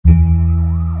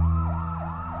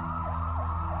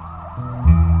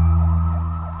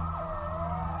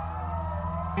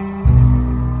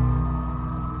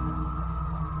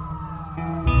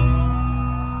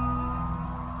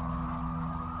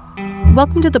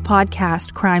Welcome to the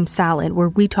podcast Crime Salad, where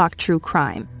we talk true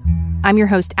crime. I'm your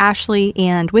host, Ashley,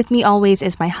 and with me always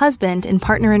is my husband and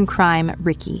partner in crime,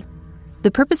 Ricky.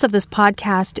 The purpose of this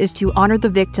podcast is to honor the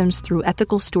victims through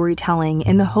ethical storytelling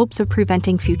in the hopes of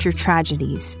preventing future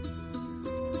tragedies.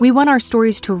 We want our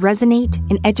stories to resonate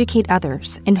and educate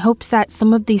others in hopes that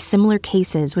some of these similar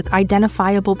cases with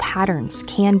identifiable patterns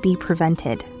can be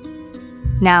prevented.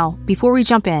 Now, before we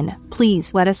jump in,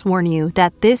 please let us warn you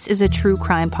that this is a true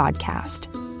crime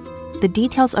podcast. The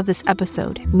details of this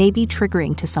episode may be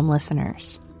triggering to some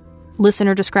listeners.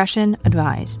 Listener discretion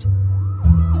advised.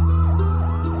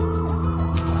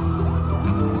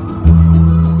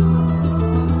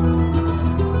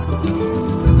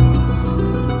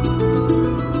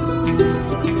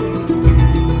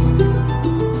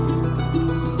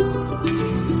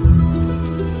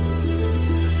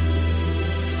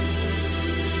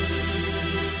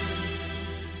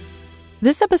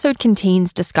 This episode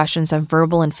contains discussions of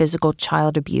verbal and physical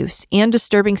child abuse and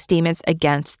disturbing statements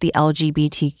against the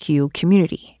LGBTQ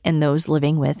community and those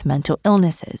living with mental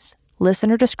illnesses.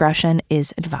 Listener discretion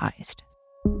is advised.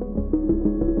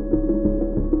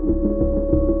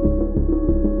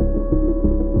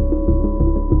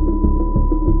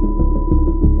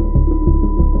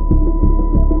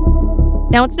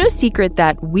 Now, it's no secret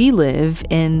that we live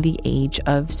in the age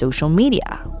of social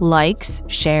media. Likes,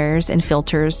 shares, and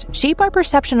filters shape our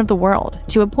perception of the world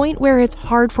to a point where it's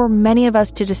hard for many of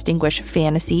us to distinguish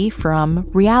fantasy from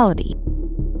reality.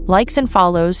 Likes and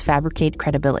follows fabricate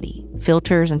credibility.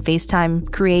 Filters and FaceTime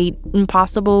create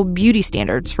impossible beauty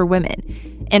standards for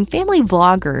women. And family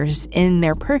vloggers, in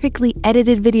their perfectly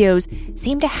edited videos,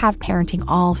 seem to have parenting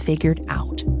all figured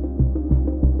out.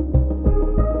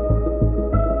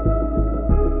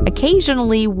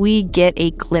 Occasionally, we get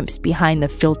a glimpse behind the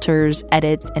filters,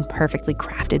 edits, and perfectly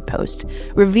crafted posts,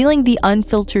 revealing the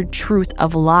unfiltered truth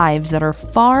of lives that are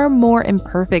far more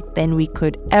imperfect than we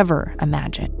could ever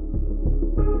imagine.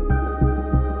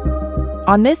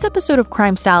 On this episode of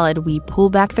Crime Salad, we pull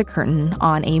back the curtain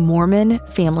on a Mormon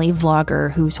family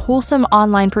vlogger whose wholesome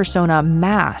online persona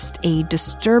masked a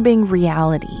disturbing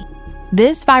reality.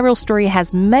 This viral story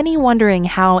has many wondering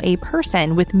how a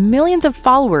person with millions of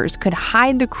followers could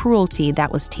hide the cruelty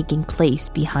that was taking place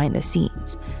behind the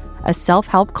scenes. A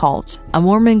self-help cult, a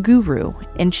Mormon guru,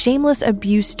 and shameless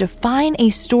abuse define a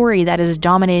story that is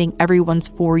dominating everyone's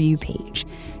For You page.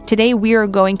 Today, we are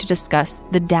going to discuss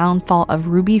the downfall of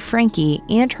Ruby Franke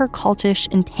and her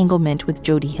cultish entanglement with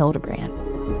Jodi Hildebrant.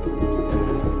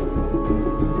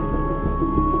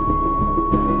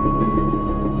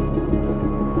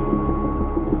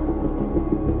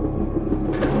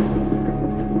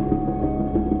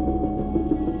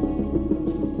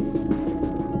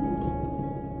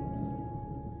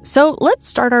 So let's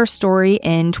start our story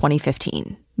in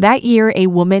 2015. That year, a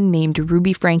woman named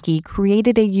Ruby Franke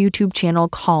created a YouTube channel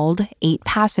called 8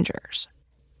 Passengers.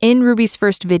 In Ruby's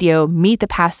first video, Meet the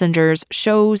Passengers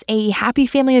shows a happy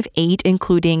family of 8,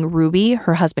 including Ruby,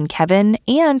 her husband Kevin,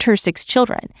 and her 6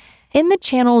 children. In the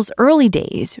channel's early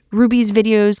days, Ruby's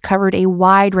videos covered a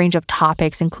wide range of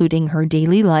topics, including her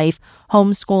daily life,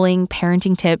 homeschooling,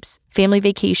 parenting tips, family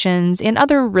vacations, and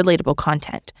other relatable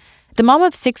content. The mom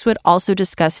of 6 would also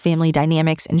discuss family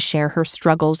dynamics and share her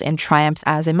struggles and triumphs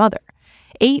as a mother.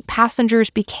 8 Passengers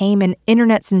became an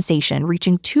internet sensation,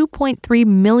 reaching 2.3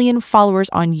 million followers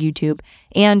on YouTube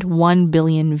and 1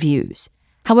 billion views.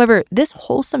 However, this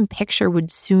wholesome picture would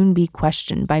soon be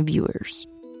questioned by viewers.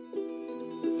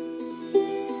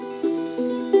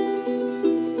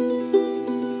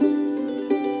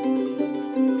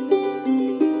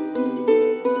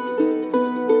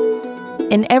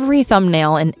 In every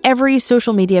thumbnail and every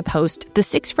social media post, the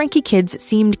 6 Franke kids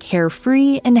seemed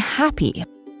carefree and happy,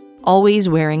 always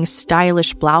wearing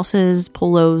stylish blouses,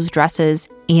 polos, dresses,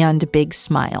 and big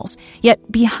smiles.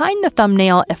 Yet behind the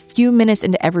thumbnail, a few minutes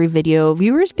into every video,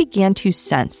 viewers began to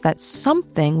sense that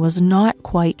something was not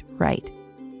quite right.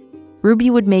 Ruby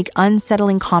would make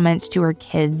unsettling comments to her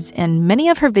kids, and many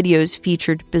of her videos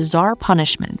featured bizarre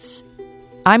punishments.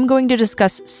 I'm going to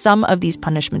discuss some of these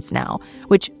punishments now,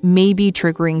 which may be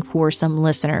triggering for some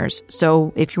listeners.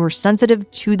 So if you're sensitive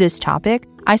to this topic,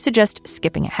 I suggest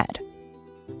skipping ahead.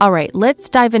 All right, let's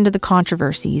dive into the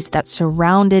controversies that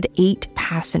surrounded 8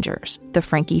 Passengers, the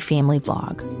Franke family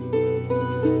vlog.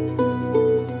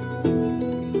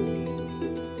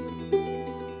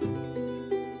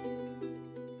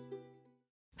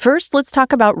 First, let's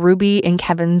talk about Ruby and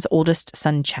Kevin's oldest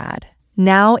son, Chad.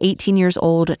 Now 18 years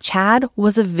old, Chad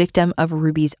was a victim of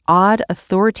Ruby's odd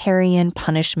authoritarian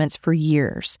punishments for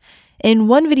years. In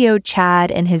one video, Chad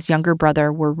and his younger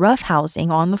brother were roughhousing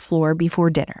on the floor before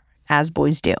dinner, as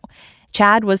boys do.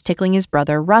 Chad was tickling his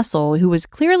brother, Russell, who was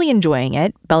clearly enjoying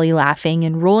it, belly laughing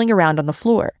and rolling around on the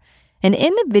floor. And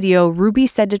in the video, Ruby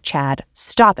said to Chad,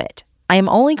 "Stop it. I am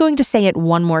only going to say it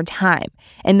one more time,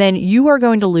 and then you are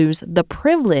going to lose the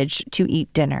privilege to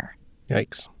eat dinner."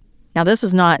 Yikes. Now, this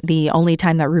was not the only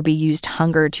time that Ruby used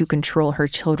hunger to control her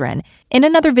children. In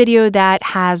another video that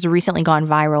has recently gone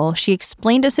viral, she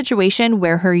explained a situation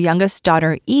where her youngest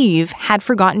daughter, Eve, had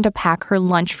forgotten to pack her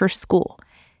lunch for school.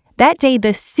 That day,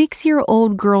 the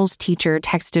 6-year-old girl's teacher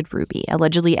texted Ruby,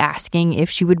 allegedly asking if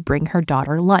she would bring her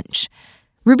daughter lunch.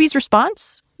 Ruby's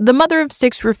response? The mother of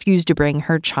 6 refused to bring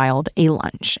her child a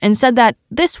lunch and said that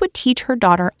this would teach her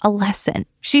daughter a lesson.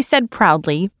 She said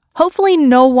proudly, "Hopefully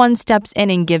no one steps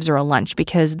in and gives her a lunch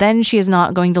because then she is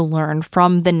not going to learn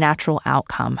from the natural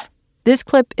outcome." This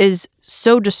clip is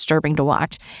so disturbing to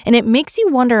watch, and it makes you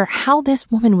wonder how this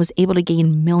woman was able to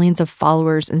gain millions of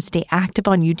followers and stay active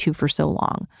on YouTube for so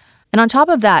long. And on top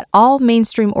of that, all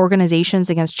mainstream organizations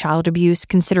against child abuse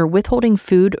consider withholding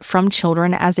food from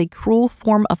children as a cruel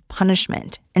form of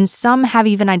punishment, and some have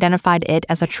even identified it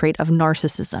as a trait of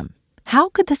narcissism. How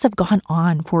could this have gone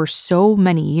on for so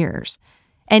many years?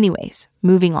 Anyways,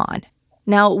 moving on.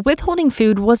 Now, withholding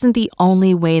food wasn't the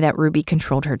only way that Ruby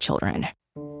controlled her children.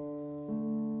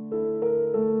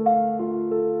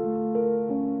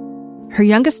 Her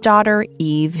youngest daughter,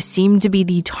 Eve, seemed to be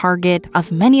the target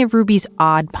of many of Ruby's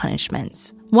odd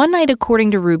punishments. One night,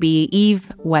 according to Ruby,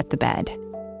 Eve wet the bed.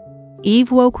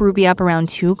 Eve woke Ruby up around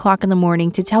 2 o'clock in the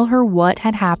morning to tell her what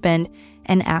had happened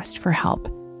and asked for help.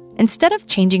 Instead of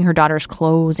changing her daughter's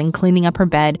clothes and cleaning up her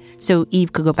bed so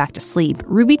Eve could go back to sleep,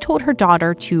 Ruby told her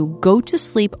daughter to go to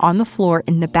sleep on the floor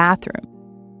in the bathroom.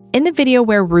 In the video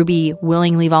where Ruby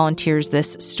willingly volunteers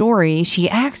this story, she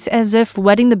acts as if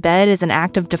wetting the bed is an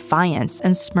act of defiance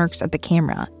and smirks at the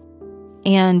camera.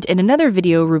 And in another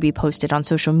video Ruby posted on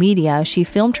social media, she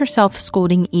filmed herself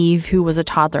scolding Eve, who was a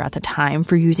toddler at the time,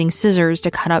 for using scissors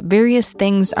to cut up various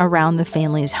things around the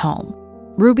family's home.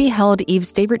 Ruby held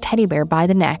Eve's favorite teddy bear by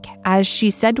the neck as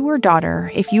she said to her daughter,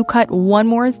 "If you cut one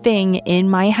more thing in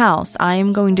my house, I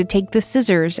am going to take the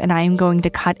scissors and I am going to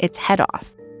cut its head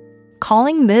off."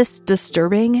 Calling this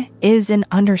disturbing is an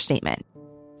understatement.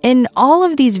 In all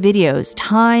of these videos,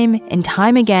 time and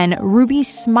time again, Ruby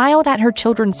smiled at her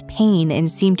children's pain and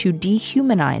seemed to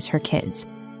dehumanize her kids.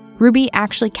 Ruby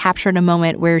actually captured a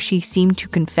moment where she seemed to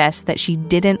confess that she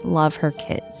didn't love her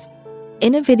kids.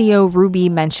 In a video, Ruby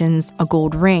mentions a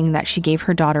gold ring that she gave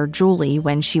her daughter Jodi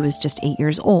when she was just 8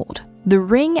 years old. The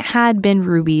ring had been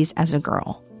Ruby's as a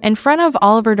girl. In front of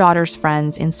all of her daughter's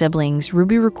friends and siblings,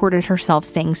 Ruby recorded herself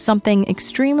saying something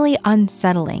extremely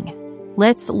unsettling.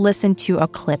 Let's listen to a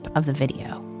clip of the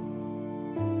video.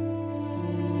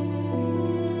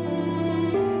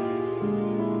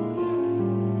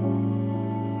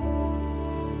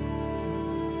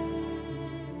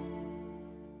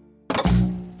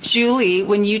 Julie,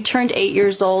 when you turned 8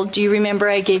 years old, do you remember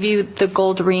I gave you the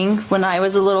gold ring when I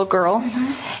was a little girl?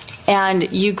 Mm-hmm.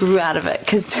 And you grew out of it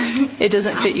because it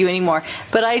doesn't fit you anymore.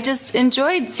 But I just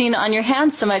enjoyed seeing it on your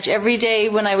hand so much. Every day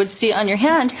when I would see it on your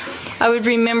hand, I would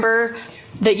remember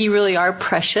that you really are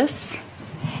precious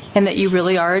and that you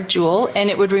really are a jewel. And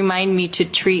it would remind me to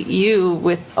treat you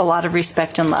with a lot of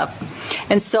respect and love.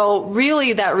 And so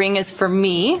really that ring is for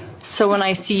me. So when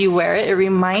I see you wear it, it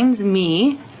reminds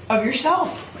me of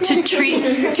yourself. to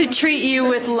treat you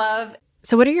with love.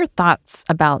 So what are your thoughts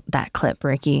about that clip,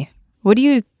 Ricky? What do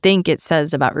you think it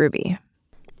says about Ruby?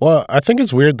 Well, I think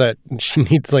it's weird that she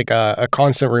needs like a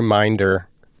constant reminder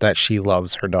that she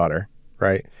loves her daughter,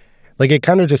 right? Like it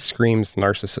kind of just screams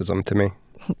narcissism to me.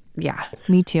 Yeah,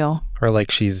 me too. Or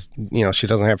like she's, she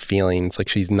doesn't have feelings, like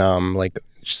she's numb, like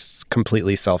she's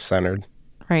completely self-centered.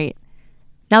 Right.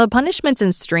 Now, the punishments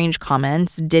and strange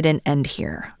comments didn't end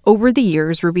here. Over the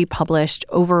years, Ruby published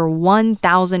over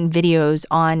 1,000 videos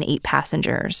on 8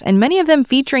 passengers, and many of them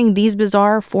featuring these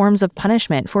bizarre forms of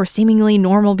punishment for seemingly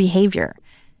normal behavior.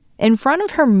 In front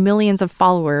of her millions of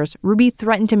followers, Ruby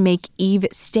threatened to make Eve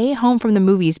stay home from the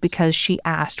movies because she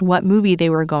asked what movie they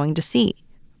were going to see.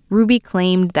 Ruby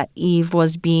claimed that Eve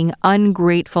was being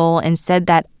ungrateful and said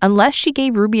that unless she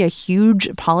gave Ruby a huge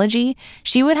apology,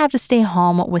 she would have to stay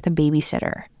home with a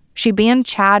babysitter. She banned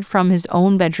Chad from his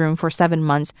own bedroom for 7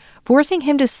 months, forcing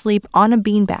him to sleep on a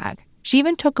beanbag. She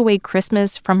even took away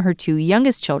Christmas from her 2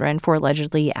 youngest children for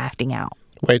allegedly acting out.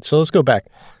 Wait, so let's go back.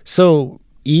 So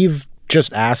Eve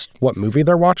just asked what movie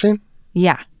they're watching?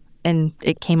 Yeah, and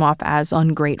it came off as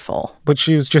ungrateful. But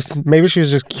maybe she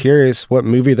was just curious what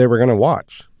movie they were going to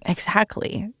watch.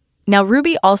 Exactly. Now,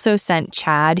 Ruby also sent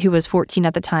Chad, who was 14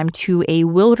 at the time, to a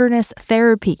wilderness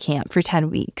therapy camp for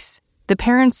 10 weeks. The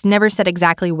parents never said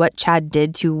exactly what Chad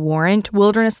did to warrant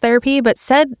wilderness therapy, but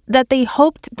said that they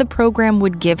hoped the program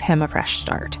would give him a fresh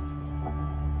start.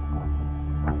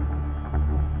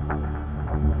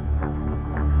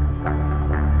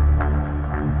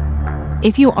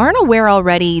 If you aren't aware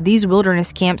already, these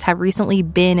wilderness camps have recently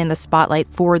been in the spotlight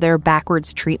for their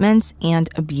backwards treatments and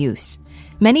abuse.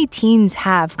 Many teens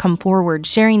have come forward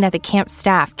sharing that the camp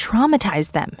staff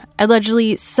traumatized them.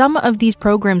 Allegedly, some of these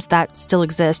programs that still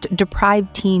exist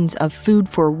deprive teens of food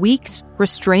for weeks,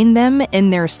 restrain them in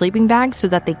their sleeping bags so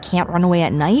that they can't run away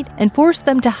at night, and force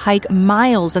them to hike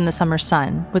miles in the summer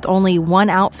sun with only one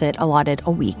outfit allotted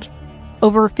a week.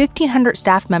 Over 1,500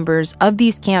 staff members of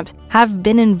these camps have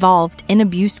been involved in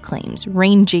abuse claims,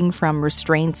 ranging from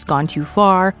restraints gone too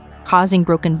far, causing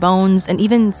broken bones, and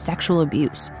even sexual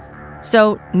abuse.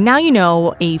 So now you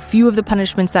know a few of the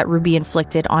punishments that Ruby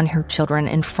inflicted on her children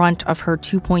in front of her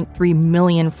 2.3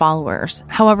 million followers.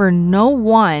 However, no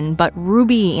one but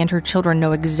Ruby and her children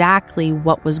know exactly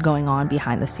what was going on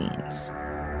behind the scenes.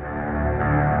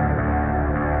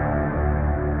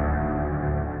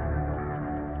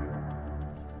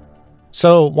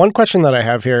 So one question that I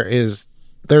have here is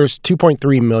there's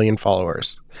 2.3 million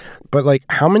followers, but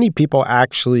how many people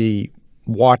actually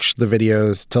watch the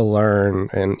videos to learn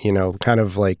and, kind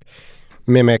of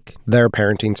mimic their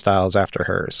parenting styles after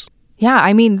hers?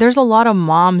 Yeah, there's a lot of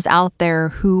moms out there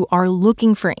who are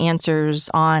looking for answers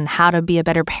on how to be a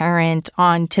better parent,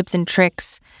 on tips and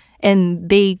tricks, and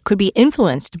they could be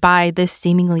influenced by this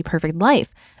seemingly perfect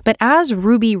life. But as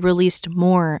Ruby released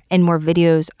more and more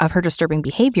videos of her disturbing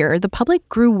behavior, the public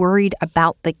grew worried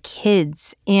about the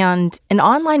kids, and an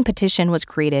online petition was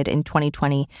created in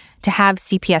 2020 to have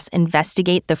CPS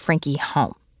investigate the Franke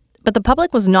home. But the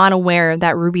public was not aware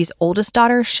that Ruby's oldest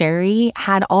daughter, Sherry,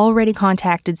 had already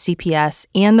contacted CPS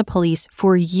and the police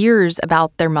for years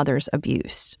about their mother's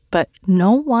abuse. But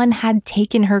no one had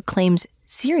taken her claims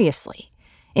seriously.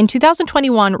 In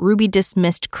 2021, Ruby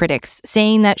dismissed critics,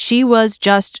 saying that she was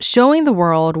just showing the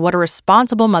world what a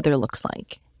responsible mother looks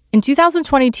like. In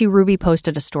 2022, Ruby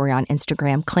posted a story on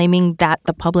Instagram claiming that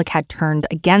the public had turned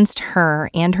against her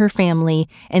and her family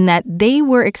and that they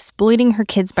were exploiting her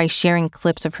kids by sharing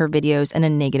clips of her videos in a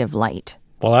negative light.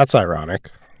 Well, that's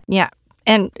ironic. Yeah.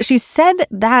 And she said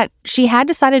that she had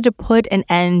decided to put an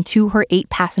end to her 8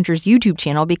 Passengers YouTube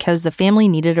channel because the family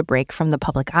needed a break from the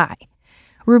public eye.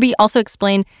 Ruby also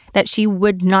explained that she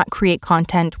would not create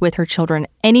content with her children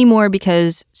anymore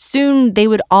because soon they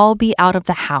would all be out of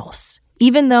the house,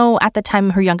 even though at the time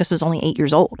her youngest was only 8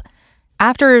 years old.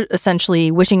 After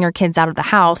essentially wishing her kids out of the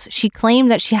house, she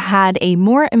claimed that she had a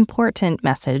more important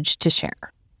message to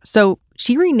share. So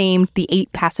she renamed the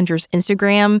 8 Passengers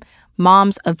Instagram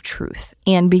Moms of Truth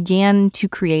and began to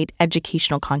create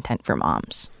educational content for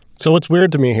moms. So what's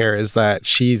weird to me here is that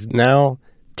she's now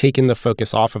taken the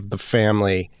focus off of the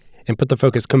family and put the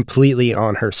focus completely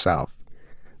on herself.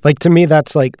 To me, that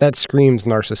screams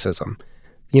narcissism.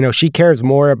 She cares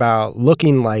more about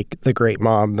looking like the great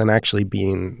mom than actually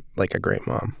being a great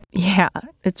mom. Yeah,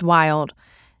 it's wild.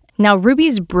 Now,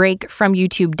 Ruby's break from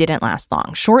YouTube didn't last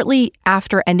long. Shortly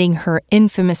after ending her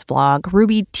infamous vlog,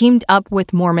 Ruby teamed up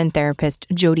with Mormon therapist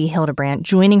Jodi Hildebrant,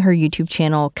 joining her YouTube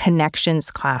channel Connections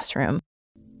Classroom.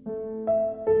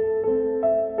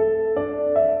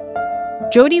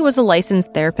 Jodi was a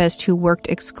licensed therapist who worked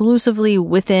exclusively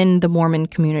within the Mormon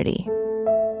community.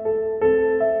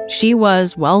 She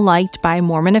was well-liked by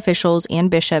Mormon officials and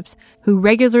bishops who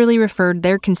regularly referred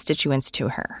their constituents to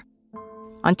her.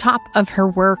 On top of her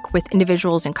work with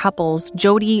individuals and couples,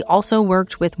 Jodi also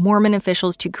worked with Mormon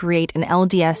officials to create an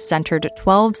LDS-centered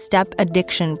 12-step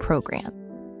addiction program.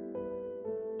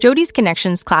 Jodi's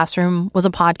Connections Classroom was a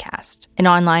podcast, an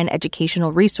online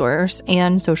educational resource,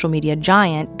 and social media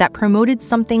giant that promoted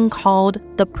something called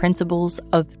the Principles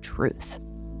of Truth.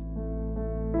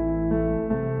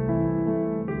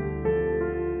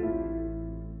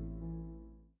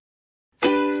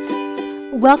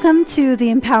 Welcome to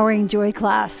the Empowering Joy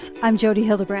class. I'm Jodi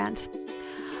Hildebrant.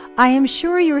 I am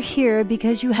sure you're here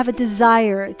because you have a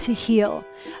desire to heal,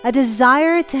 a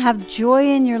desire to have joy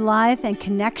in your life and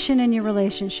connection in your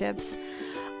relationships.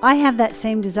 I have that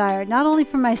same desire, not only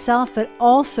for myself, but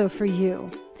also for you.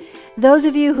 Those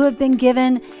of you who have been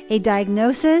given a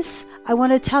diagnosis, I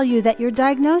want to tell you that your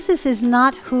diagnosis is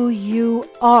not who you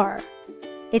are.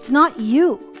 It's not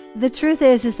you. The truth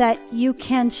is that you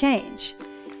can change.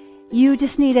 You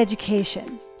just need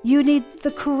education. You need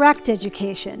the correct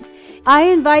education. I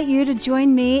invite you to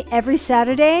join me every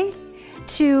Saturday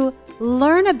to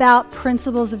learn about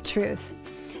Principles of Truth.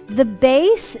 The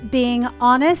base being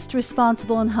honest,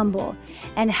 responsible, and humble,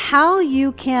 and how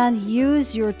you can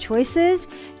use your choices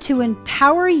to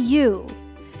empower you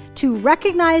to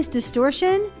recognize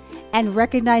distortion and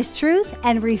recognize truth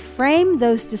and reframe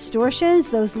those distortions,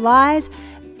 those lies,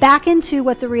 back into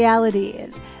what the reality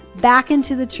is, back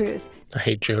into the truth. I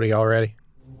hate Jodi already.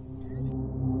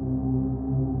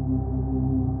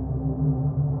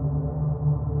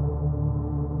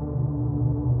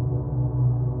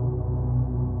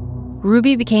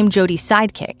 Ruby became Jodi's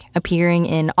sidekick, appearing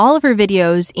in all of her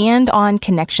videos and on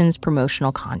Connection's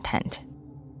promotional content.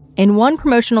 In one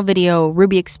promotional video,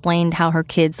 Ruby explained how her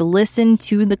kids listened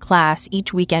to the class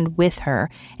each weekend with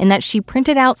her, and that she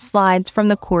printed out slides from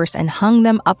the course and hung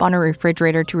them up on her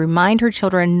refrigerator to remind her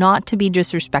children not to be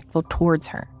disrespectful towards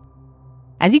her.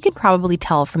 As you can probably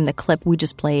tell from the clip we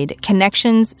just played,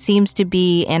 Connections seems to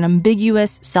be an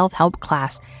ambiguous self-help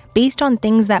class based on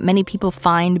things that many people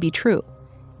find to be true.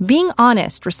 Being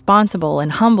honest, responsible,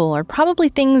 and humble are probably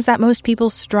things that most people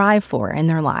strive for in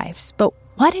their lives. But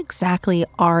what exactly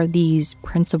are these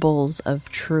principles of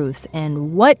truth,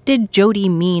 and what did Jodi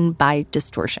mean by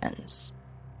distortions?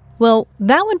 Well,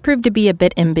 that would prove to be a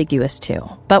bit ambiguous too,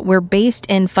 but we're based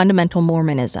in fundamental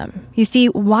Mormonism. You see,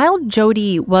 while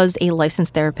Jodi was a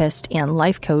licensed therapist and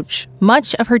life coach,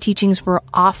 much of her teachings were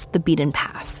off the beaten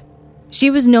path. She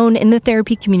was known in the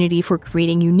therapy community for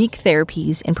creating unique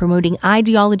therapies and promoting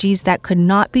ideologies that could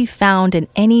not be found in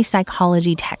any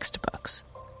psychology textbooks.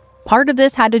 Part of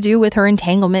this had to do with her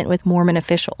entanglement with Mormon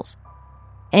officials.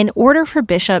 In order for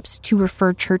bishops to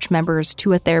refer church members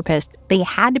to a therapist, they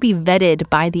had to be vetted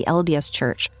by the LDS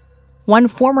Church. One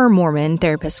former Mormon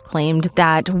therapist claimed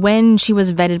that when she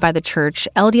was vetted by the church,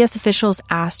 LDS officials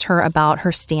asked her about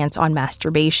her stance on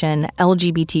masturbation,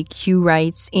 LGBTQ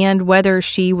rights, and whether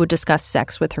she would discuss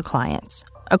sex with her clients.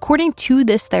 According to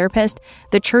this therapist,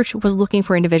 the church was looking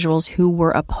for individuals who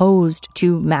were opposed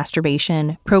to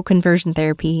masturbation, pro-conversion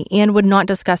therapy, and would not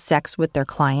discuss sex with their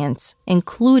clients,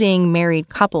 including married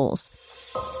couples.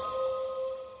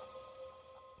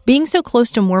 Being so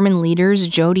close to Mormon leaders,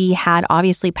 Jodi had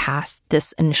obviously passed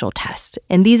this initial test,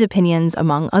 and these opinions,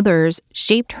 among others,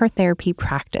 shaped her therapy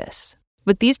practice.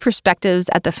 With these perspectives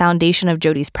at the foundation of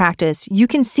Jodi's practice, you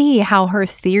can see how her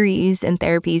theories and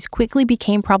therapies quickly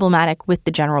became problematic with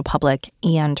the general public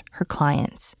and her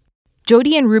clients.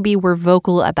 Jodi and Ruby were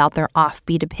vocal about their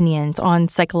offbeat opinions on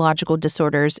psychological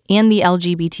disorders and the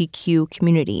LGBTQ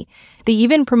community. They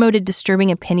even promoted disturbing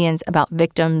opinions about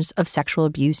victims of sexual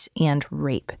abuse and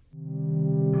rape.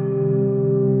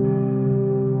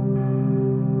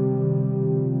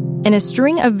 In a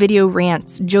string of video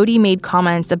rants, Jodi made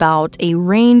comments about a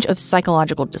range of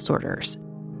psychological disorders.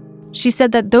 She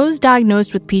said that those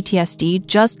diagnosed with PTSD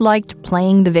just liked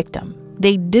playing the victim.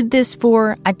 They did this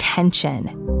for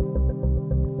attention.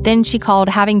 Then she called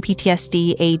having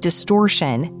PTSD a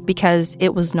distortion because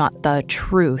it was not the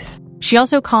truth. She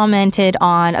also commented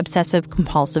on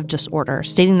obsessive-compulsive disorder,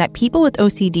 stating that people with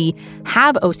OCD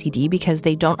have OCD because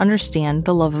they don't understand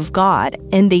the love of God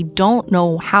and they don't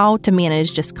know how to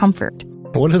manage discomfort.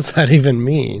 What does that even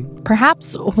mean?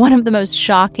 Perhaps one of the most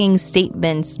shocking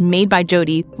statements made by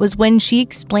Jodi was when she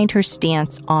explained her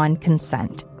stance on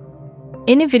consent.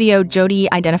 In a video, Jodi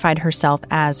identified herself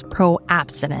as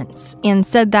pro-abstinence and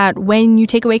said that when you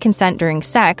take away consent during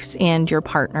sex and your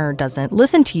partner doesn't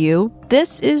listen to you,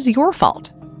 this is your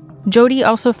fault. Jodi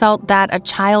also felt that a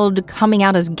child coming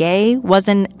out as gay was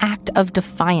an act of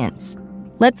defiance.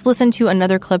 Let's listen to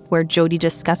another clip where Jodi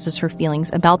discusses her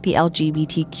feelings about the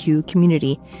LGBTQ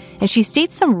community, and she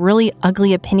states some really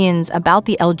ugly opinions about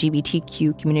the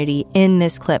LGBTQ community in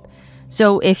this clip.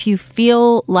 So if you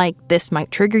feel like this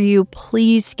might trigger you,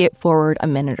 please skip forward a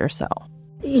minute or so.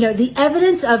 You know, the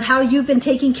evidence of how you've been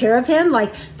taking care of him,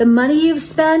 like the money you've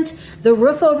spent, the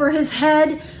roof over his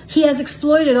head, he has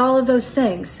exploited all of those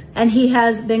things. And he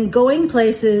has been going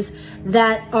places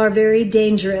that are very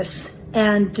dangerous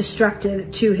and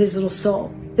destructive to his little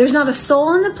soul. There's not a soul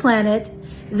on the planet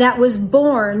that was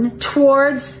born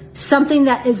towards something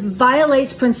that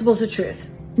violates principles of truth.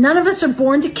 None of us are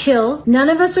born to kill. None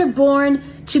of us are born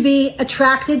to be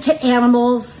attracted to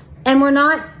animals. And we're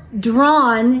not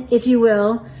drawn, if you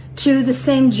will, to the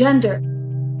same gender.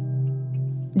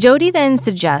 Jodi then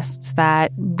suggests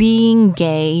that being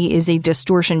gay is a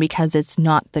distortion because it's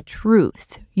not the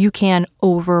truth. You can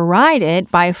override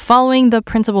it by following the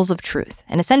principles of truth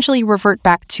and essentially revert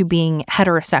back to being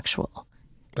heterosexual.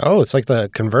 Oh, it's like the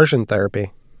conversion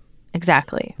therapy.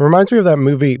 Exactly. Reminds me of that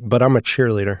movie, But I'm a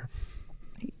Cheerleader.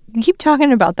 You keep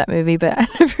talking about that movie, but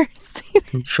I've never seen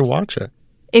it. You should watch it.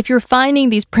 If you're finding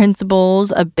these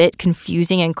principles a bit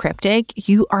confusing and cryptic,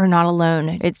 you are not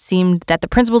alone. It seemed that the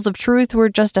principles of truth were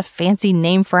just a fancy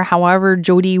name for however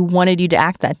Jodi wanted you to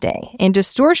act that day, and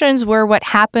distortions were what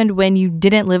happened when you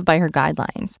didn't live by her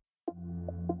guidelines.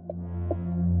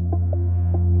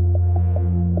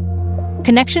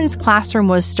 Connections Classroom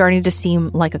was starting to seem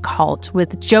like a cult,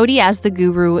 with Jodi as the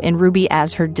guru and Ruby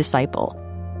as her disciple.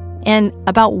 And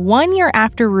about 1 year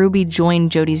after Ruby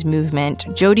joined Jodi's movement,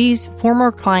 Jodi's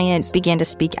former clients began to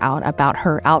speak out about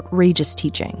her outrageous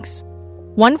teachings.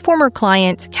 One former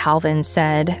client, Calvin,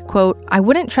 said, quote, "I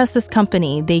wouldn't trust this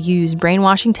company. They use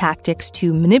brainwashing tactics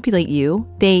to manipulate you.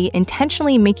 They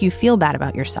intentionally make you feel bad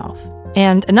about yourself."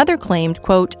 And another claimed,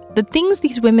 quote, "The things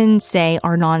these women say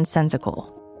are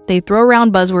nonsensical. They throw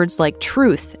around buzzwords like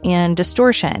truth and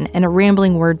distortion and a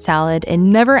rambling word salad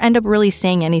and never end up really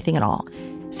saying anything at all.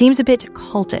 Seems a bit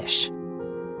cultish."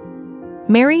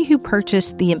 Mary, who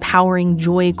purchased the Empowering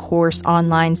Joy course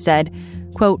online, said,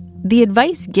 quote, "The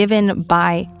advice given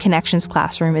by Connections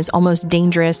Classroom is almost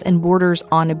dangerous and borders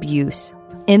on abuse.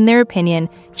 In their opinion,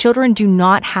 children do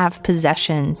not have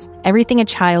possessions. Everything a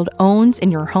child owns in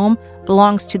your home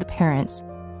belongs to the parents.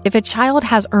 If a child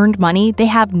has earned money, they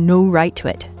have no right to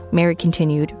it." Mary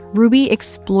continued, "Ruby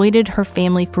exploited her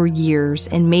family for years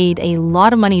and made a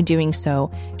lot of money doing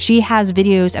so. She has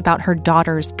videos about her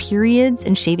daughter's periods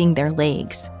and shaving their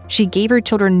legs. She gave her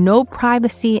children no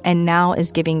privacy and now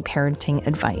is giving parenting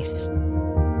advice."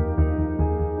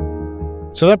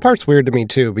 So that part's weird to me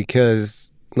too, because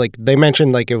they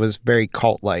mentioned it was very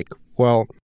cult-like. Well,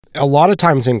 a lot of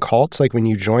times in cults, when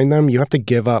you join them, you have to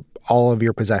give up all of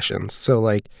your possessions. So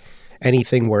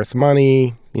anything worth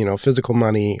money, physical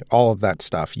money, all of that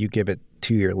stuff, you give it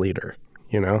to your leader,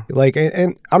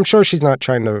 and I'm sure she's not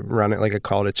trying to run it like a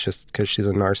cult. It's just because she's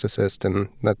a narcissist and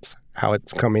that's how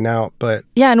it's coming out. But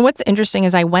yeah, and what's interesting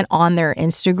is I went on their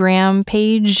Instagram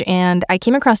page and I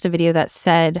came across a video that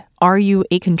said, "Are you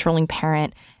a controlling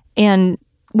parent?" And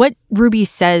what Ruby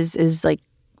says is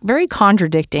very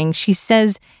contradicting. She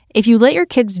says, if you let your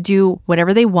kids do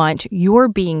whatever they want, you're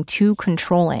being too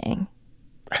controlling.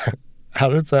 How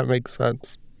does that make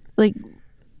sense? What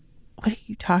are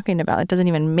you talking about? It doesn't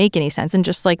even make any sense. And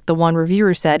just like the one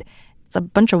reviewer said, it's a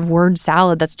bunch of word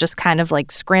salad that's just kind of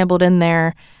scrambled in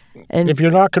there. And if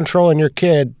you're not controlling your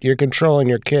kid, you're controlling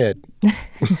your kid.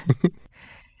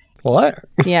 What?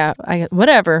 Yeah,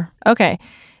 whatever. Okay.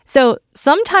 So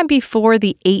sometime before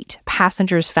the 8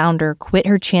 Passengers founder quit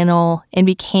her channel and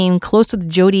became close with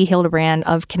Jodi Hildebrant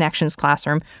of Connections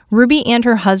Classroom, Ruby and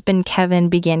her husband Kevin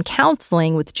began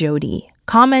counseling with Jodi.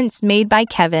 Comments made by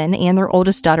Kevin and their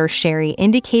oldest daughter Sherry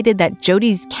indicated that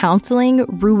Jodi's counseling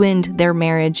ruined their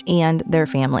marriage and their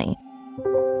family.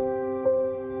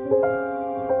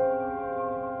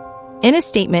 In a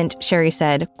statement, Sherry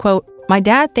said, quote, "My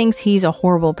dad thinks he's a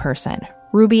horrible person.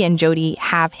 Ruby and Jodi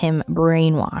have him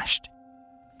brainwashed."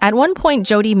 At one point,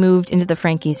 Jodi moved into the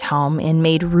Franke's home and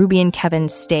made Ruby and Kevin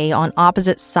stay on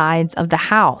opposite sides of the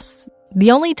house.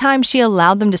 The only time she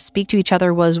allowed them to speak to each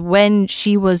other was when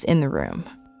she was in the room.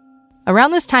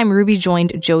 Around this time, Ruby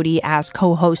joined Jodi as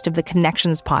co-host of the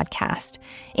Connections podcast,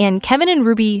 and Kevin and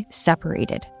Ruby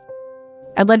separated.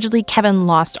 Allegedly, Kevin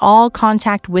lost all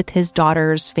contact with his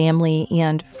daughter's family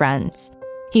and friends.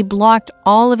 He blocked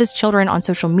all of his children on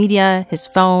social media, his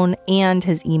phone, and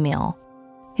his email.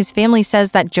 His family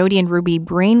says that Jodi and Ruby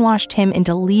brainwashed him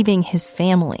into leaving his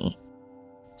family.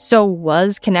 So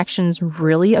was Connections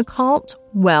really a cult?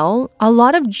 Well, a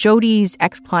lot of Jodi's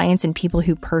ex-clients and people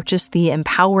who purchased the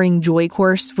Empowering Joy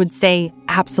course would say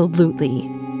absolutely.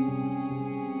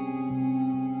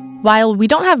 While we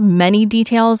don't have many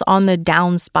details on the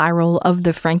down spiral of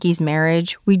the Franke's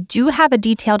marriage, we do have a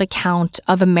detailed account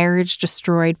of a marriage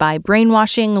destroyed by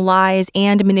brainwashing, lies,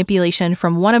 and manipulation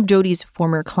from one of Jodi's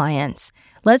former clients.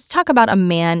 Let's talk about a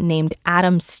man named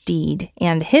Adam Steed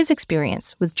and his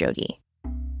experience with Jodi.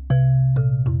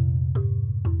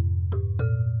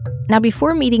 Now,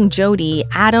 before meeting Jodi,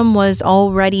 Adam was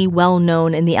already well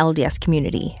known in the LDS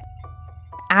community.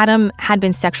 Adam had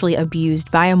been sexually abused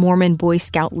by a Mormon Boy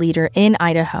Scout leader in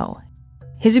Idaho.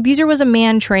 His abuser was a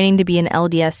man training to be an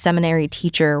LDS seminary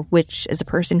teacher, which is a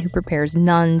person who prepares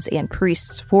nuns and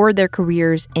priests for their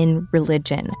careers in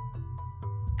religion.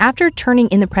 After turning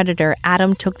in the predator,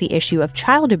 Adam took the issue of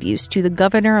child abuse to the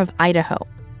governor of Idaho,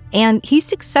 and he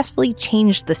successfully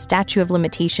changed the statute of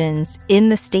limitations in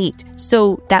the state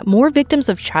so that more victims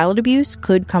of child abuse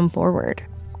could come forward.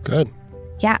 Good.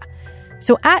 Yeah.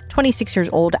 So at 26 years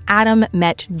old, Adam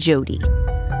met Jodi.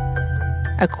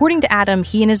 According to Adam,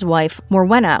 he and his wife,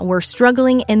 Morwenna, were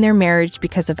struggling in their marriage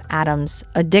because of Adam's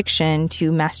addiction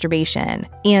to masturbation,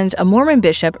 and a Mormon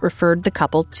bishop referred the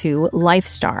couple to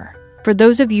LifeStar. For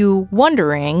those of you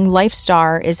wondering,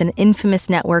 LifeStar is an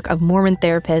infamous network of Mormon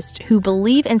therapists who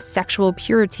believe in sexual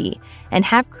purity and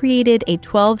have created a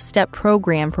 12-step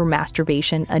program for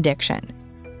masturbation addiction.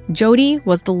 Jodi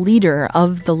was the leader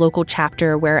of the local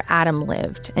chapter where Adam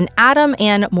lived, and Adam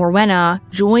and Morwenna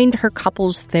joined her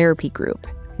couple's therapy group.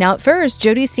 Now, at first,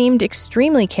 Jodi seemed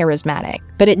extremely charismatic,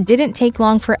 but it didn't take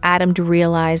long for Adam to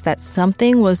realize that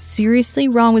something was seriously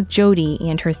wrong with Jodi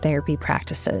and her therapy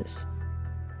practices.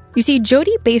 You see,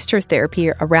 Jodi based her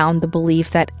therapy around the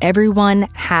belief that everyone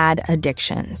had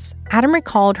addictions. Adam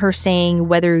recalled her saying,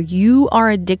 whether you are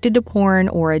addicted to porn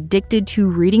or addicted to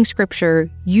reading scripture,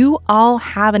 you all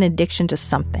have an addiction to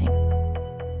something.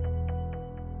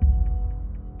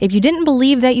 If you didn't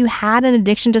believe that you had an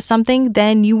addiction to something,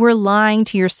 then you were lying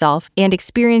to yourself and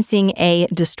experiencing a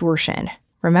distortion.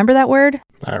 Remember that word?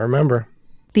 I remember.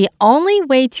 The only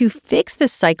way to fix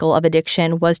this cycle of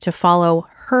addiction was to follow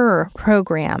her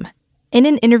program. In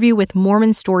an interview with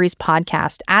Mormon Stories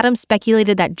podcast, Adam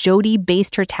speculated that Jodi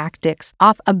based her tactics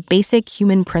off a basic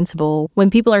human principle. When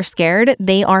people are scared,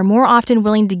 they are more often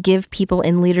willing to give people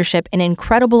in leadership an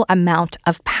incredible amount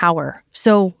of power.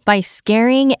 So by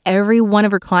scaring every one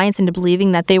of her clients into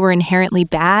believing that they were inherently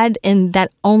bad and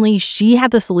that only she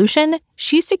had the solution,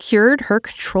 she secured her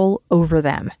control over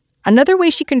them. Another way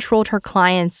she controlled her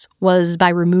clients was by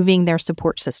removing their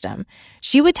support system.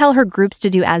 She would tell her groups to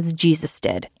do as Jesus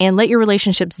did and let your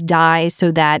relationships die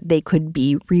so that they could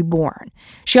be reborn.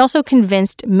 She also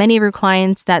convinced many of her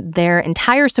clients that their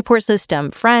entire support system,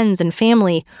 friends and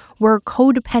family, were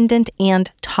codependent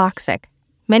and toxic.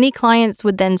 Many clients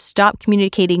would then stop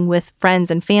communicating with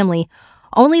friends and family,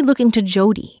 only looking to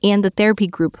Jodi and the therapy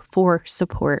group for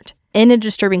support. In a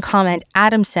disturbing comment,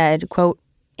 Adam said, quote,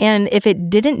 "And if it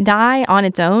didn't die on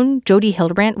its own, Jodi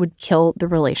Hildebrant would kill the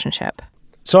relationship."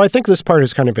 So I think this part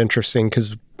is kind of interesting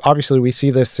because obviously we see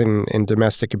this in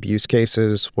domestic abuse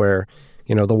cases where,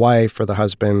 you know, the wife or the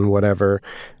husband, whatever,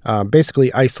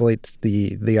 basically isolates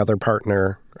the other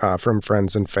partner from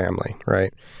friends and family,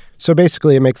 right? So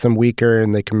basically it makes them weaker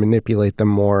and they can manipulate them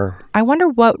more. I wonder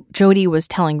what Jodi was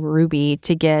telling Ruby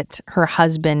to get her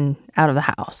husband out of the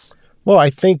house. Well,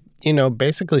 I think, you know,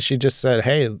 basically she just said,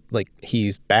 hey, like,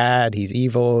 he's bad, he's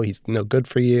evil, he's no good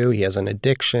for you, he has an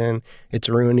addiction, it's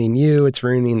ruining you, it's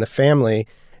ruining the family.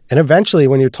 And eventually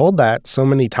when you're told that so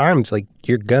many times, like,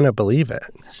 you're gonna believe it.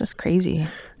 It's just crazy.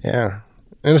 Yeah.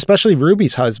 And especially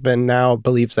Ruby's husband now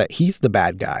believes that he's the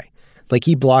bad guy. Like,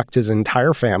 he blocked his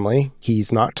entire family,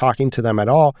 he's not talking to them at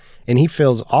all, and he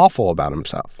feels awful about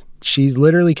himself. She's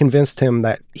literally convinced him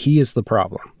that he is the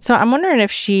problem. So I'm wondering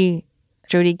if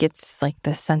Jodi gets like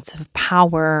this sense of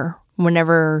power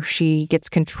whenever she gets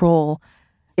control.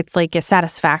 It's like a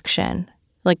satisfaction.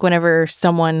 Like whenever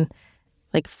someone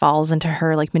like falls into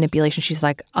her like manipulation, she's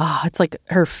like, oh, it's like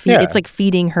her feed. Yeah. It's like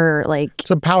feeding her like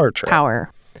it's a power trip.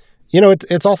 Power. You know,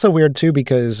 it's also weird too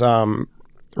because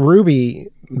Ruby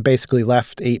basically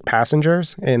left 8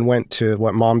 passengers and went to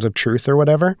Moms of Truth or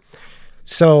whatever.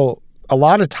 So a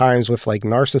lot of times with like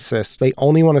narcissists, they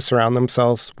only want to surround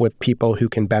themselves with people who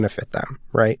can benefit them,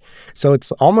 right? So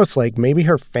it's almost like maybe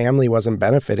her family wasn't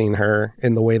benefiting her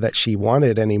in the way that she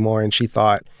wanted anymore. And she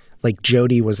thought like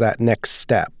Jodi was that next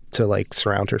step to like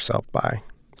surround herself by.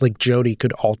 Like Jodi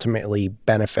could ultimately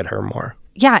benefit her more.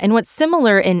 Yeah, and what's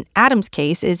similar in Adam's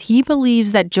case is he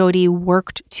believes that Jodi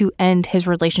worked to end his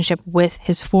relationship with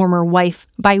his former wife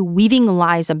by weaving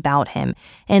lies about him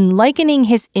and likening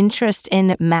his interest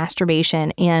in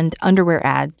masturbation and underwear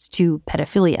ads to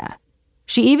pedophilia.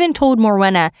 She even told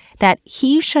Morwenna that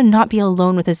he should not be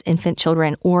alone with his infant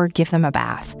children or give them a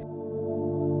bath.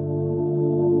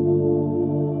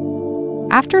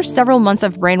 After several months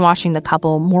of brainwashing the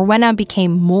couple, Morwenna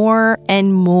became more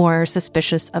and more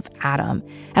suspicious of Adam.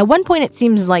 At one point, it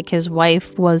seems like his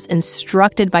wife was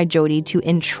instructed by Jodi to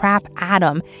entrap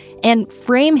Adam and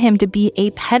frame him to be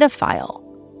a pedophile.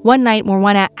 One night,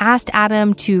 Morwenna asked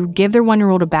Adam to give their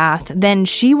 1-year-old a bath. Then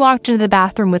she walked into the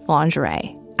bathroom with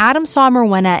lingerie. Adam saw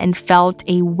Morwenna and felt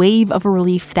a wave of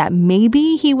relief that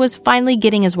maybe he was finally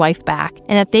getting his wife back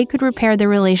and that they could repair their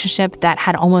relationship that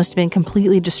had almost been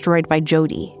completely destroyed by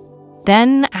Jodi.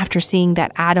 Then, after seeing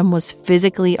that Adam was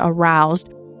physically aroused,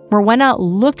 Morwenna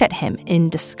looked at him in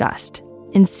disgust,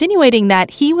 insinuating that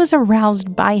he was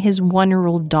aroused by his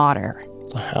 1-year-old daughter. What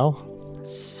the hell?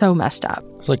 So messed up.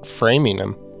 It's like framing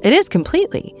him. It is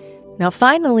completely. Now,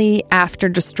 finally, after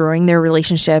destroying their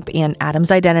relationship and Adam's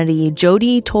identity,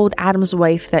 Jodi told Adam's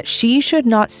wife that she should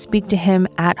not speak to him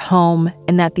at home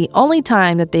and that the only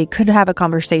time that they could have a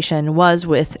conversation was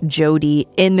with Jodi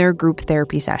in their group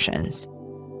therapy sessions.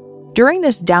 During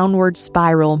this downward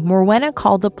spiral, Morwenna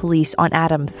called the police on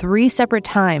Adam 3 separate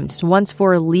times, once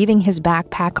for leaving his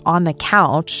backpack on the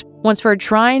couch, once for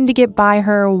trying to get by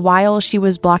her while she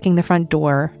was blocking the front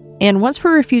door, and once for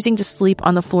refusing to sleep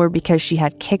on the floor because she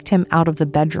had kicked him out of the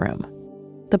bedroom.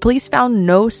 The police found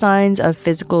no signs of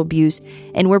physical abuse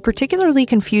and were particularly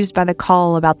confused by the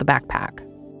call about the backpack.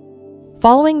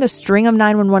 Following the string of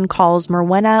 911 calls,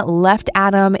 Morwenna left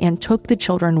Adam and took the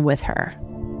children with her.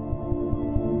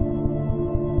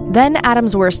 Then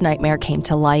Adam's worst nightmare came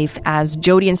to life as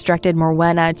Jodi instructed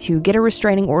Morwenna to get a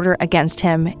restraining order against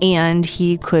him, and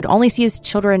he could only see his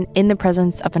children in the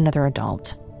presence of another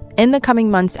adult. In the coming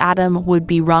months, Adam would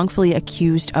be wrongfully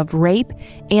accused of rape,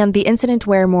 and the incident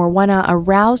where Morwenna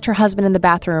aroused her husband in the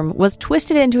bathroom was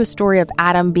twisted into a story of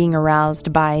Adam being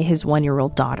aroused by his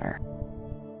 1-year-old daughter.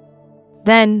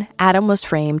 Then, Adam was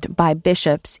framed by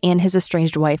bishops and his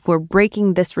estranged wife for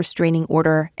breaking this restraining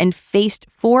order and faced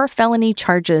 4 felony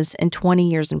charges and 20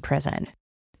 years in prison.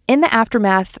 In the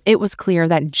aftermath, it was clear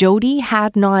that Jodi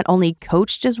had not only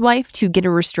coached his wife to get a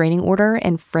restraining order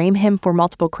and frame him for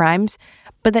multiple crimes,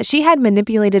 but that she had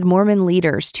manipulated Mormon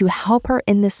leaders to help her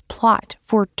in this plot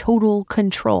for total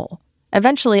control.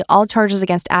 Eventually, all charges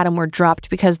against Adam were dropped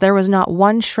because there was not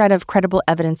one shred of credible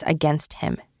evidence against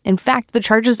him. In fact, the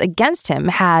charges against him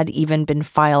had even been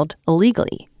filed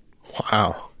illegally.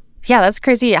 Wow. Yeah, that's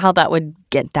crazy how that would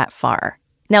get that far.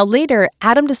 Now, later,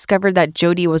 Adam discovered that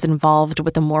Jodi was involved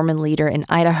with a Mormon leader in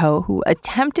Idaho who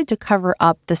attempted to cover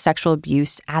up the sexual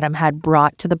abuse Adam had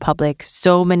brought to the public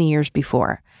so many years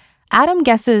before. Adam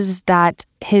guesses that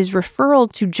his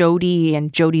referral to Jodi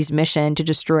and Jodi's mission to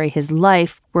destroy his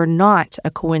life were not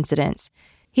a coincidence.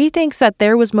 He thinks that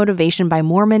there was motivation by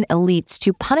Mormon elites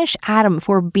to punish Adam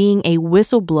for being a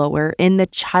whistleblower in the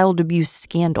child abuse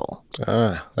scandal.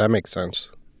 That makes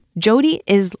sense. Jodi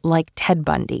is like Ted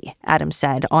Bundy, Adam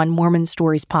said on Mormon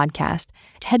Stories podcast.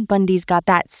 Ted Bundy's got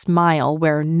that smile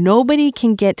where nobody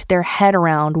can get their head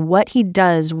around what he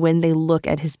does when they look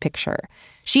at his picture.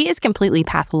 She is completely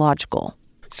pathological.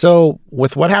 So,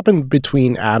 with what happened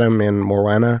between Adam and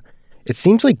Morwenna, it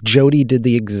seems like Jodi did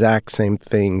the exact same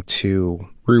thing to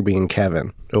Ruby and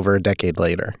Kevin over a decade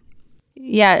later.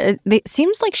 Yeah, it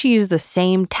seems like she used the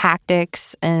same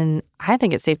tactics, and I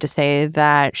think it's safe to say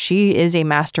that she is a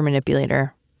master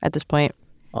manipulator at this point.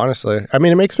 Honestly. I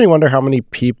mean, it makes me wonder how many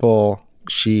people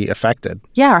she affected.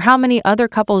 Yeah, or how many other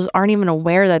couples aren't even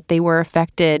aware that they were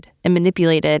affected and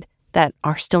manipulated that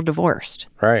are still divorced.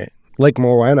 Right. Like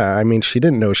Morwenna, I mean, she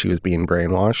didn't know she was being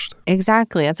brainwashed.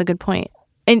 Exactly, that's a good point.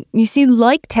 And you see,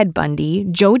 like Ted Bundy,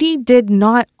 Jodi did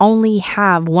not only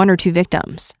have 1 or 2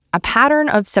 victims. A pattern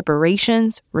of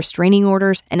separations, restraining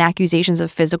orders, and accusations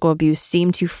of physical abuse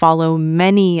seemed to follow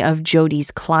many of Jodi's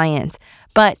clients.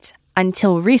 But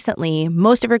until recently,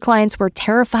 most of her clients were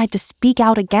terrified to speak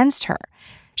out against her.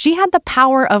 She had the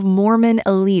power of Mormon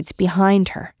elites behind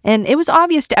her. And it was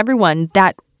obvious to everyone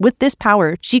that with this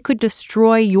power, she could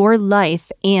destroy your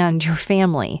life and your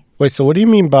family. Wait, so what do you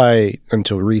mean by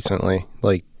until recently?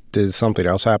 Like, did something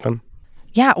else happen?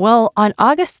 Yeah, well, on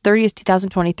August 30th,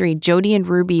 2023, Jodi and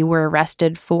Ruby were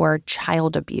arrested for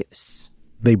child abuse.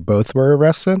 They both were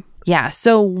arrested? Yeah,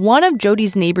 so one of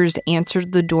Jodi's neighbors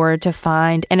answered the door to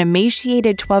find an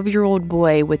emaciated 12-year-old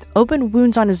boy with open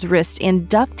wounds on his wrists and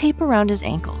duct tape around his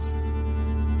ankles.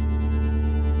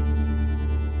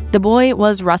 The boy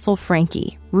was Russell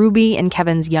Franke, Ruby and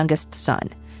Kevin's youngest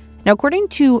son. Now, according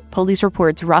to police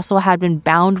reports, Russell had been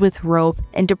bound with rope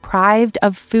and deprived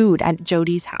of food at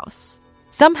Jodi's house.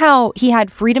 Somehow, he had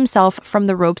freed himself from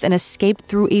the ropes and escaped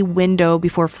through a window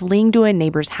before fleeing to a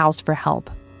neighbor's house for help.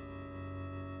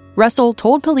 Russell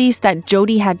told police that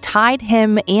Jodi had tied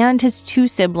him and his 2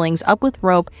 siblings up with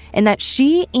rope and that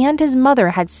she and his mother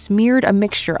had smeared a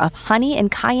mixture of honey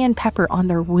and cayenne pepper on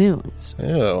their wounds.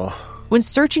 Ew. When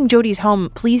searching Jodi's home,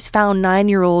 police found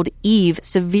 9-year-old Eve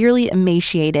severely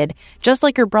emaciated, just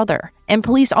like her brother. And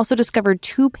police also discovered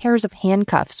 2 pairs of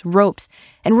handcuffs, ropes,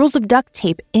 and rolls of duct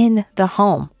tape in the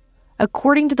home.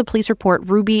 According to the police report,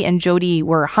 Ruby and Jodi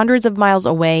were hundreds of miles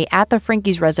away at the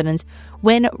Franke's residence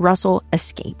when Russell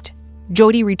escaped.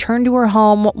 Jodi returned to her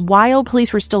home while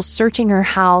police were still searching her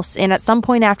house, and at some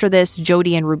point after this,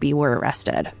 Jodi and Ruby were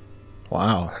arrested.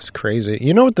 Wow, that's crazy.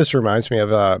 You know what this reminds me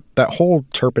of? That whole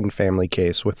Turpin family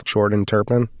case with Jordan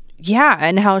Turpin. Yeah,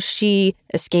 and how she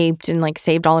escaped and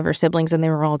saved all of her siblings and they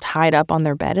were all tied up on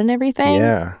their bed and everything.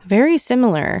 Yeah. Very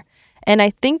similar. And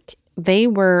I think They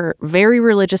were very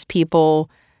religious people.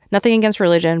 Nothing against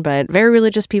religion, but very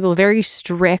religious people, very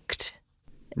strict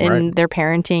in their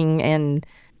parenting and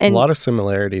a lot of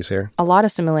similarities here. A lot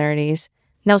of similarities.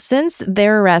 Now, since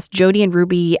their arrest, Jodi and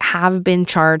Ruby have been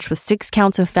charged with 6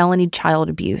 counts of felony child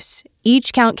abuse.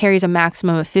 Each count carries a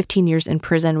maximum of 15 years in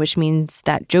prison, which means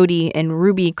that Jodi and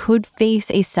Ruby could face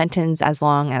a sentence as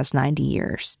long as 90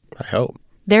 years. I hope.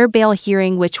 Their bail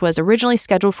hearing, which was originally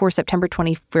scheduled for September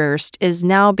 21st, is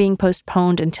now being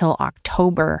postponed until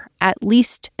October. At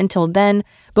least until then,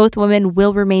 both women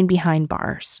will remain behind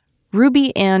bars.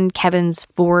 Ruby and Kevin's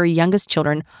 4 youngest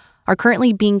children are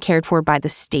currently being cared for by the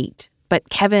state, but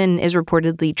Kevin is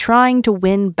reportedly trying to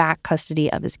win back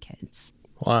custody of his kids.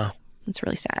 Wow. That's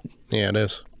really sad. Yeah, it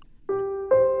is.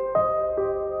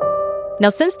 Now,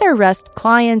 since their arrest,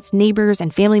 clients, neighbors,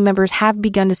 and family members have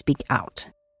begun to speak out.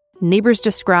 Neighbors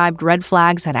described red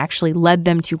flags that actually led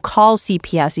them to call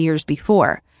CPS years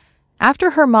before.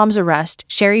 After her mom's arrest,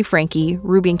 Franke,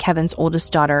 Ruby and Kevin's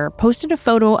oldest daughter, posted a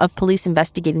photo of police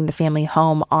investigating the family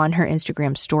home on her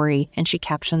Instagram story, and she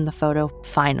captioned the photo,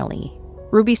 "Finally."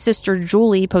 Ruby's sister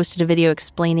Julie posted a video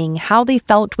explaining how they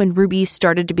felt when Ruby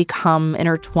started to become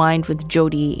intertwined with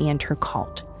Jodi and her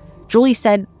cult. Julie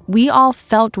said, "We all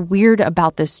felt weird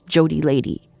about this Jodi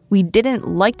lady. We didn't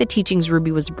like the teachings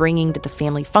Ruby was bringing to the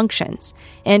family functions.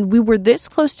 And we were this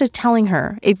close to telling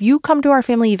her, if you come to our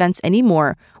family events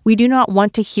anymore, we do not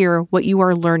want to hear what you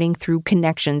are learning through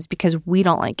connections because we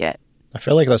don't like it." I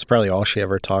feel like that's probably all she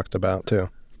ever talked about, too.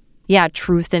 Yeah,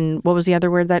 truth and what was the other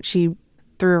word that she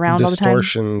threw around all the time?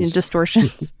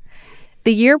 Distortions.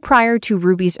 The year prior to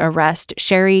Ruby's arrest,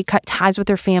 Sherry cut ties with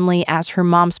her family as her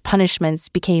mom's punishments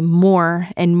became more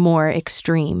and more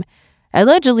extreme.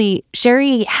 Allegedly,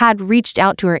 Sherry had reached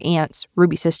out to her aunts,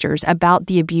 Ruby's sisters, about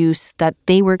the abuse that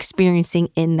they were experiencing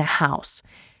in the house.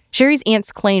 Sherry's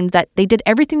aunts claimed that they did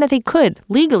everything that they could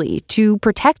legally to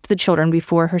protect the children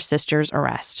before her sister's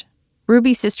arrest.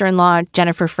 Ruby's sister-in-law,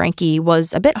 Jennifer Franke,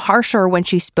 was a bit harsher when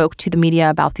she spoke to the media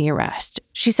about the arrest.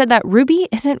 She said that Ruby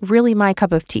isn't really my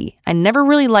cup of tea. I never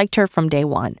really liked her from day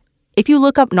one. If you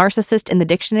look up narcissist in the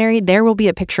dictionary, there will be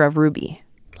a picture of Ruby.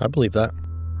 I believe that.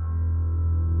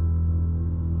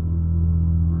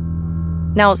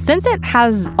 Now, since it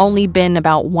has only been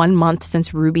about 1 month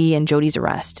since Ruby and Jodi's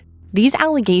arrest, these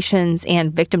allegations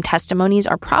and victim testimonies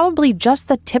are probably just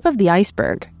the tip of the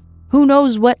iceberg. Who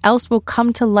knows what else will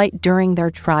come to light during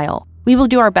their trial? We will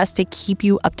do our best to keep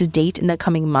you up to date in the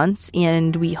coming months,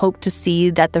 and we hope to see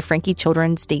that the Franke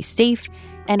children stay safe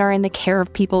and are in the care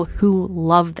of people who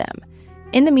love them.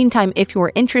 In the meantime, if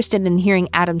you're interested in hearing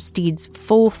Adam Steed's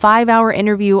full 5-hour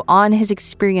interview on his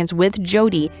experience with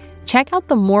Jodi, check out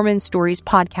the Mormon Stories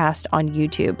podcast on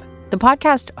YouTube. The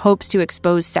podcast hopes to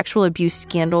expose sexual abuse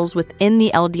scandals within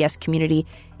the LDS community,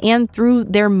 and through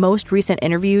their most recent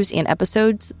interviews and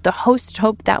episodes, the hosts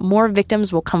hope that more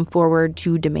victims will come forward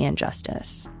to demand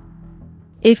justice.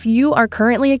 If you are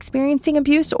currently experiencing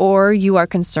abuse or you are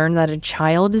concerned that a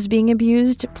child is being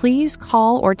abused, please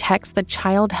call or text the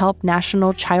Child Help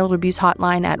National Child Abuse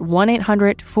Hotline at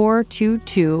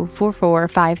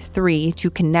 1-800-422-4453 to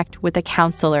connect with a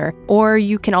counselor. Or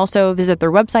you can also visit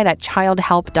their website at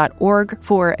childhelp.org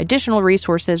for additional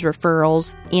resources,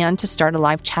 referrals, and to start a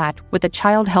live chat with a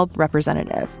Child Help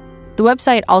representative. The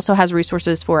website also has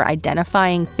resources for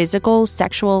identifying physical,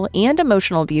 sexual, and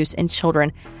emotional abuse in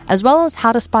children, as well as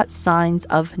how to spot signs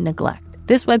of neglect.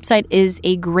 This website is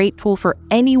a great tool for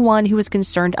anyone who is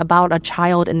concerned about a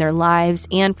child in their lives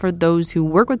and for those who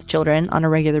work with children on a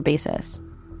regular basis.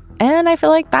 And I feel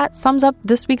like that sums up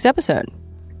this week's episode.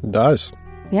 It does.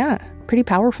 Yeah, pretty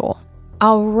powerful.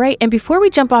 All right, and before we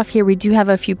jump off here, we do have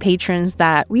a few patrons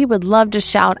that we would love to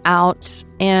shout out,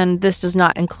 and this does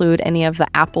not include any of the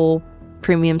Apple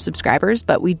Premium subscribers,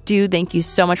 but we do thank you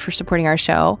so much for supporting our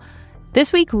show.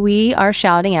 This week, we are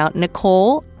shouting out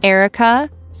Nicole, Erica,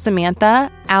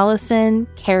 Samantha, Allison,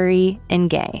 Carrie, and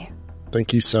Gay.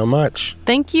 Thank you so much.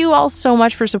 Thank you all so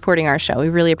much for supporting our show. We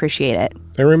really appreciate it.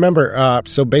 And remember,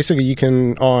 so basically you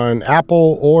can, on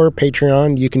Apple or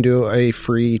Patreon, you can do a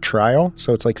free trial.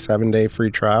 So it's like 7-day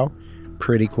free trial.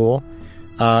 Pretty cool.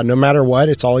 No matter what,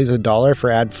 it's always $1 for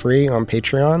ad-free on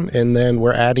Patreon. And then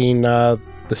we're adding the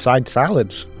side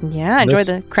salads. Yeah, enjoy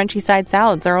the crunchy side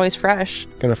salads. They're always fresh.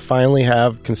 Gonna finally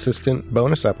have consistent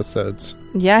bonus episodes.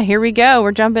 Yeah, here we go.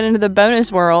 We're jumping into the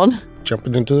bonus world.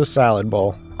 Jumping into the salad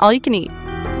bowl. All you can eat.